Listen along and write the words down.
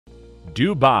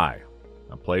Dubai,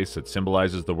 a place that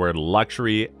symbolizes the word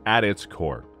luxury at its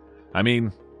core. I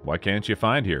mean, what can't you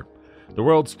find here? The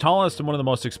world's tallest and one of the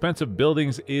most expensive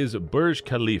buildings is Burj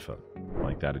Khalifa.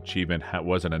 Like that achievement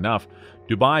wasn't enough,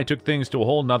 Dubai took things to a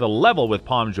whole nother level with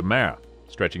Palm Jumeirah,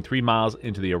 stretching 3 miles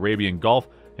into the Arabian Gulf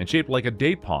and shaped like a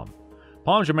date palm.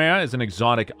 Palm Jumeirah is an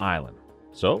exotic island.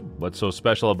 So, what's so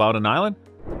special about an island?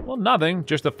 Well, nothing,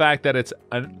 just the fact that it's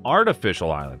an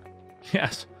artificial island.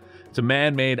 Yes, it's a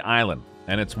man-made island,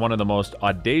 and it's one of the most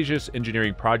audacious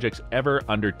engineering projects ever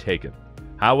undertaken.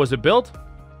 How was it built?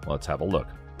 Let's have a look.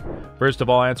 First of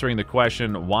all, answering the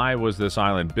question, why was this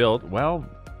island built? Well,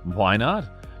 why not?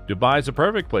 Dubai is a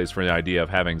perfect place for the idea of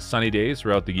having sunny days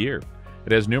throughout the year.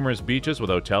 It has numerous beaches with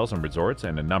hotels and resorts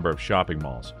and a number of shopping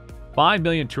malls. 5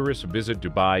 million tourists visit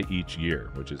Dubai each year,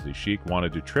 which is the Sheikh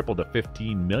wanted to triple to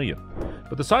 15 million.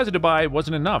 But the size of Dubai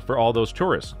wasn't enough for all those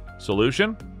tourists.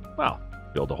 Solution? Well,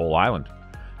 build a whole island.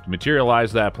 To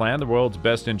materialize that plan, the world's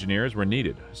best engineers were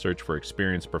needed. A search for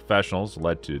experienced professionals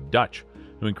led to Dutch,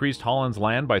 who increased Holland's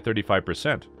land by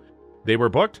 35%. They were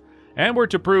booked and were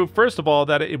to prove, first of all,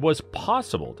 that it was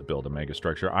possible to build a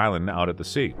megastructure island out at the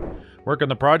sea. Work on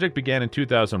the project began in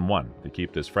 2001. To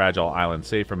keep this fragile island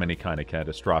safe from any kind of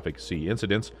catastrophic sea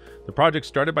incidents, the project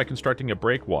started by constructing a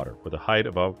breakwater with a height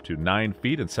of up to 9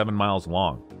 feet and 7 miles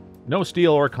long. No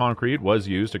steel or concrete was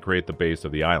used to create the base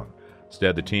of the island.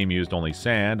 Instead, the team used only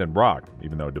sand and rock.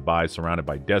 Even though Dubai is surrounded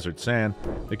by desert sand,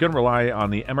 they couldn't rely on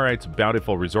the Emirates'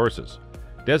 bountiful resources.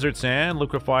 Desert sand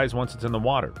liquefies once it's in the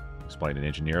water, explained an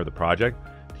engineer of the project.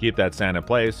 To keep that sand in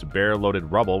place,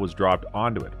 bare-loaded rubble was dropped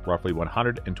onto it. Roughly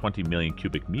 120 million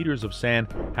cubic meters of sand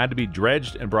had to be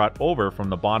dredged and brought over from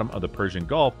the bottom of the Persian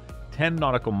Gulf, 10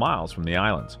 nautical miles from the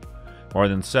islands. More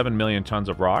than 7 million tons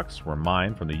of rocks were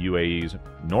mined from the UAE's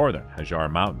northern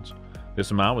Hajar Mountains.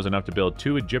 This amount was enough to build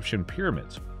 2 Egyptian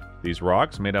pyramids. These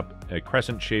rocks made up a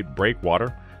crescent-shaped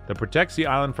breakwater that protects the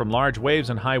island from large waves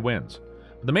and high winds.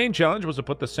 The main challenge was to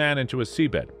put the sand into a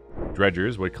seabed.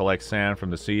 Dredgers would collect sand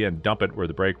from the sea and dump it where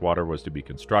the breakwater was to be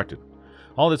constructed.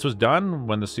 All this was done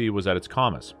when the sea was at its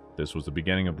calmest. This was the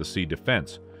beginning of the sea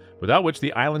defense, without which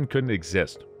the island couldn't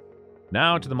exist.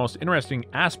 Now to the most interesting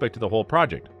aspect of the whole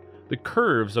project, the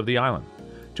curves of the island.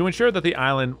 To ensure that the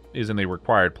island is in the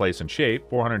required place and shape,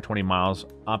 420 miles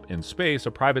up in space,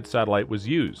 a private satellite was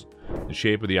used. The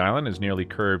shape of the island is nearly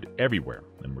curved everywhere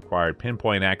and required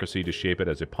pinpoint accuracy to shape it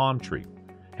as a palm tree.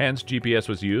 Hence, GPS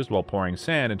was used while pouring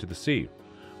sand into the sea.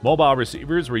 Mobile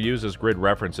receivers were used as grid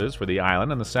references for the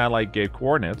island, and the satellite gave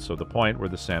coordinates of the point where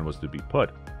the sand was to be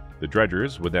put. The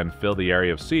dredgers would then fill the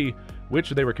area of sea,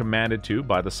 which they were commanded to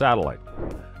by the satellite.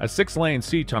 A 6-lane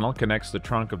sea tunnel connects the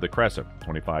trunk of the crescent,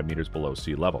 25 meters below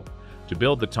sea level. To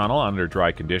build the tunnel under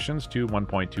dry conditions, 2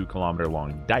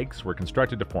 1.2-kilometer-long dikes were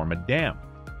constructed to form a dam.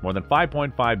 More than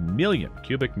 5.5 million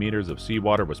cubic meters of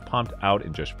seawater was pumped out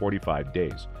in just 45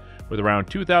 days, with around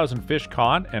 2,000 fish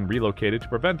caught and relocated to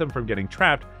prevent them from getting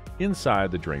trapped inside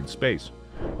the drained space.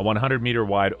 A 100-meter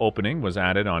wide opening was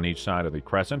added on each side of the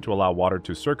crescent to allow water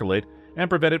to circulate and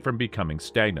prevent it from becoming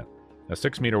stagnant. A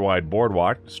 6-meter wide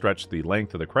boardwalk stretched the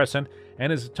length of the crescent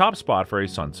and is a top spot for a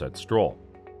sunset stroll.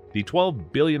 The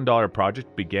 $12 billion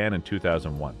project began in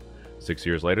 2001. 6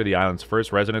 years later, the island's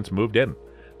first residents moved in.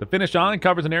 The finished island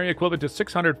covers an area equivalent to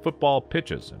 600 football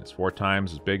pitches and is 4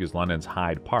 times as big as London's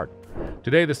Hyde Park.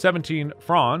 Today, the 17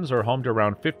 fronds are home to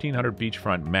around 1,500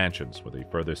 beachfront mansions, with a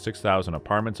further 6,000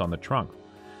 apartments on the trunk.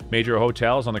 Major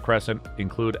hotels on the crescent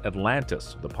include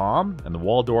Atlantis, the Palm, and the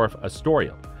Waldorf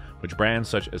Astoria, which brands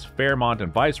such as Fairmont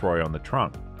and Viceroy on the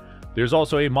trunk. There's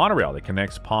also a monorail that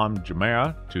connects Palm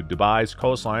Jumeirah to Dubai's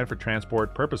coastline for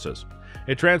transport purposes.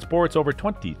 It transports over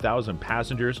 20,000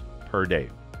 passengers per day.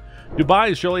 Dubai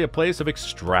is surely a place of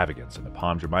extravagance, and the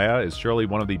Palm Jumeirah is surely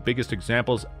one of the biggest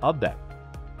examples of that.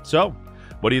 So,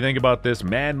 what do you think about this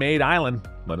man-made island?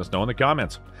 Let us know in the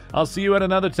comments. I'll see you at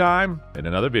another time in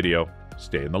another video.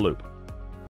 Stay in the loop.